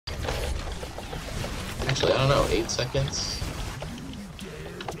Actually, I don't know. 8 seconds.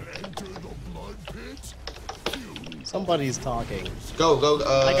 Somebody's talking. Go, go.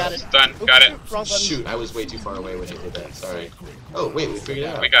 I got it. Done. Oops, Got it. wrong button. Shoot, I was way too far away when you did that. Sorry. Oh, wait, we figured it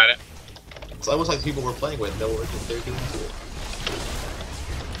out. We got it. It's almost like people we're playing with know what they're getting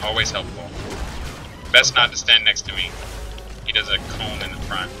to. Always helpful. Best not to stand next to me. He does a cone in the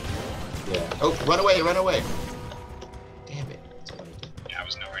front. Yeah. Oh, run away, run away. Damn it. That's all I did. Yeah, I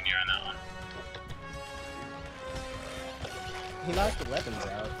was nowhere near on that one. He knocked the weapons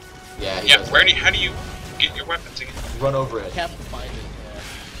out. Yeah, he Yeah, does where that. do you, how do you get your weapons again? Run over it. You have to find it. Yeah.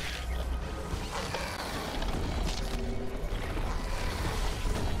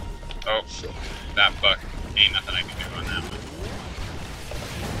 Oh, Shit. that buck. Ain't nothing I can do on that one.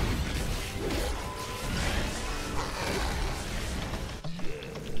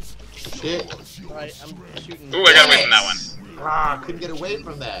 Shit. Alright, I'm shooting. Ooh, I got away from that one. Ah, couldn't get away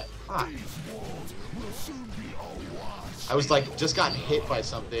from that. Ah. I was like, just got hit by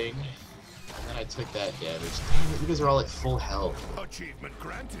something, and then I took that damage. Damn it, you guys are all at full health. Achievement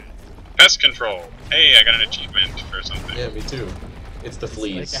granted. Pest control. Hey, I got an achievement for something. Yeah, me too. It's the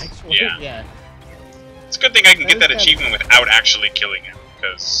fleas. Like, actually, Yeah. yeah. It's a good thing I can get that That is achievement without actually killing him,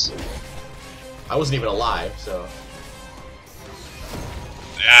 because I wasn't even alive, so.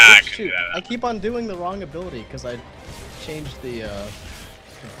 I Oops, couldn't shoot. do that. I keep on doing the wrong ability because I changed the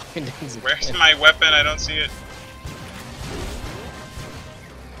bindings. Where's again. my weapon? I don't see it.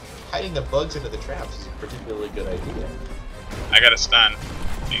 Hiding the bugs into the traps is a particularly good idea. I got a stun.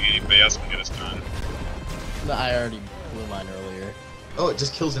 Anybody else can get a stun. No, I already blew mine earlier. Oh, it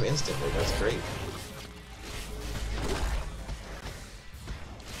just kills him instantly. That's great.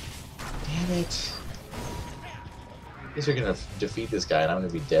 Damn it. I guess we're gonna defeat this guy and I'm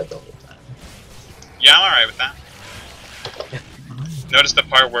gonna be dead the whole time. Yeah, I'm alright with that. Notice the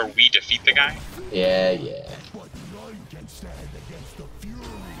part where we defeat the guy? Yeah, yeah. But none can stand against the fury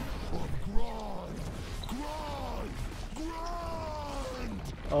of Grond. Grond!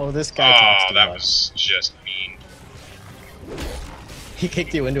 Oh, this guy talks Oh, too that much. was just mean. He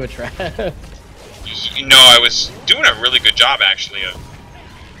kicked you into a trap. You know, I was doing a really good job, actually, of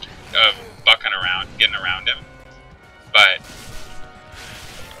bucking around, getting around him. But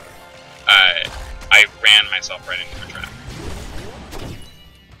I ran myself right into a trap.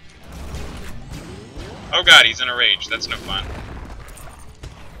 Oh god, he's in a rage. That's no fun.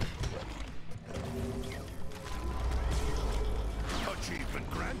 Achievement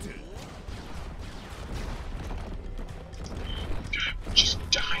granted. Just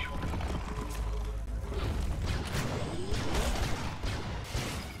die.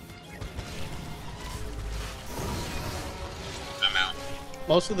 I'm out.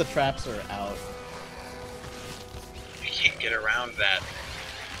 Most of the traps are out. I can't get around that.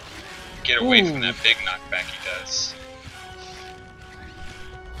 Get away from Ooh. that big knockback he does.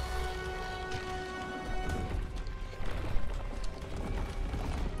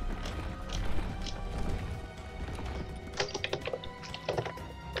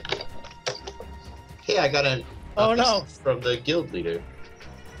 Hey, I got a Oh, no. message from the guild leader.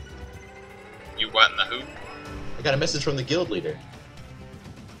 You what in the hoop? I got a message from the guild leader.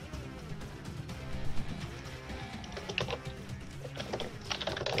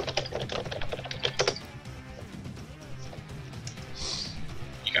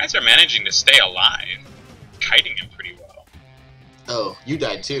 You guys are managing to stay alive. Kiting him pretty well. Oh, you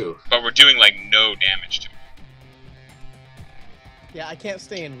died too. But we're doing like no damage to him. Yeah, I can't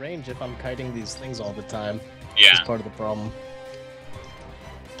stay in range if I'm kiting these things all the time. Yeah. That's part of the problem.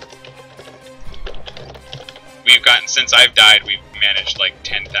 We've gotten, since I've died, we've managed like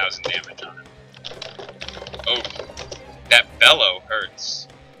 10,000 damage on him. Oh, that bellow hurts.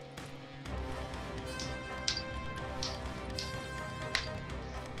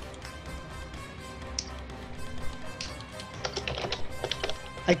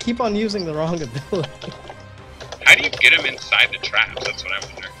 I keep on using the wrong ability. How do you get him inside the traps? That's what I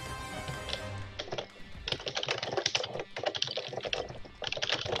wonder.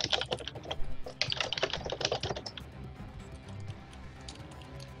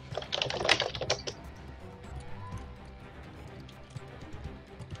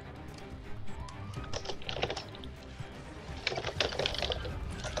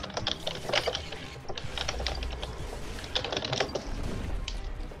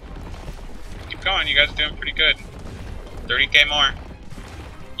 Keep going, you guys are doing pretty good. 30k more.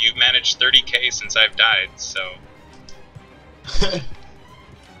 You've managed 30k since I've died, so...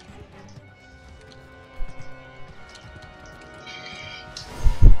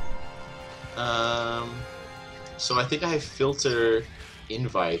 So I think I filter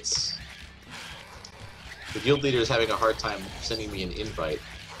invites The guild leader is having a hard time sending me an invite.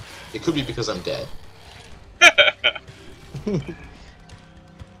 It could be because I'm dead.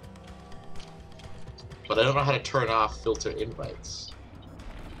 But I don't know how to turn off filter invites.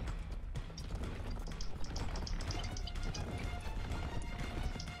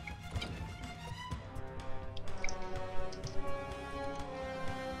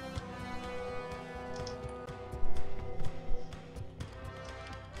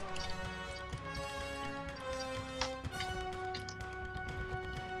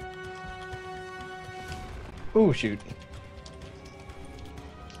 Ooh, shoot.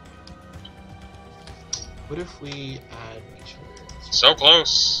 What if we add each other? So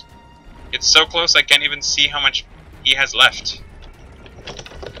close. It's so close I can't even see how much he has left.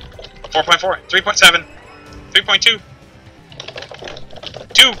 4.4, 3.7, 3.2,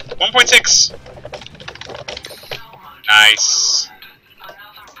 2, 1.6. Nice.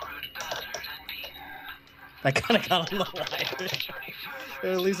 I kind of got on the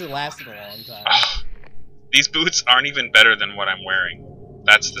line. At least it lasted a long time. These boots aren't even better than what I'm wearing.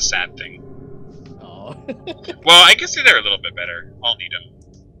 That's the sad thing. Oh. Well, I guess they're a little bit better. I'll need them.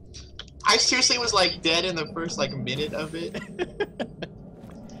 I seriously was like dead in the first like minute of it.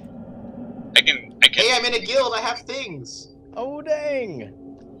 I can. Hey, I'm in a guild. I have things. Oh, dang.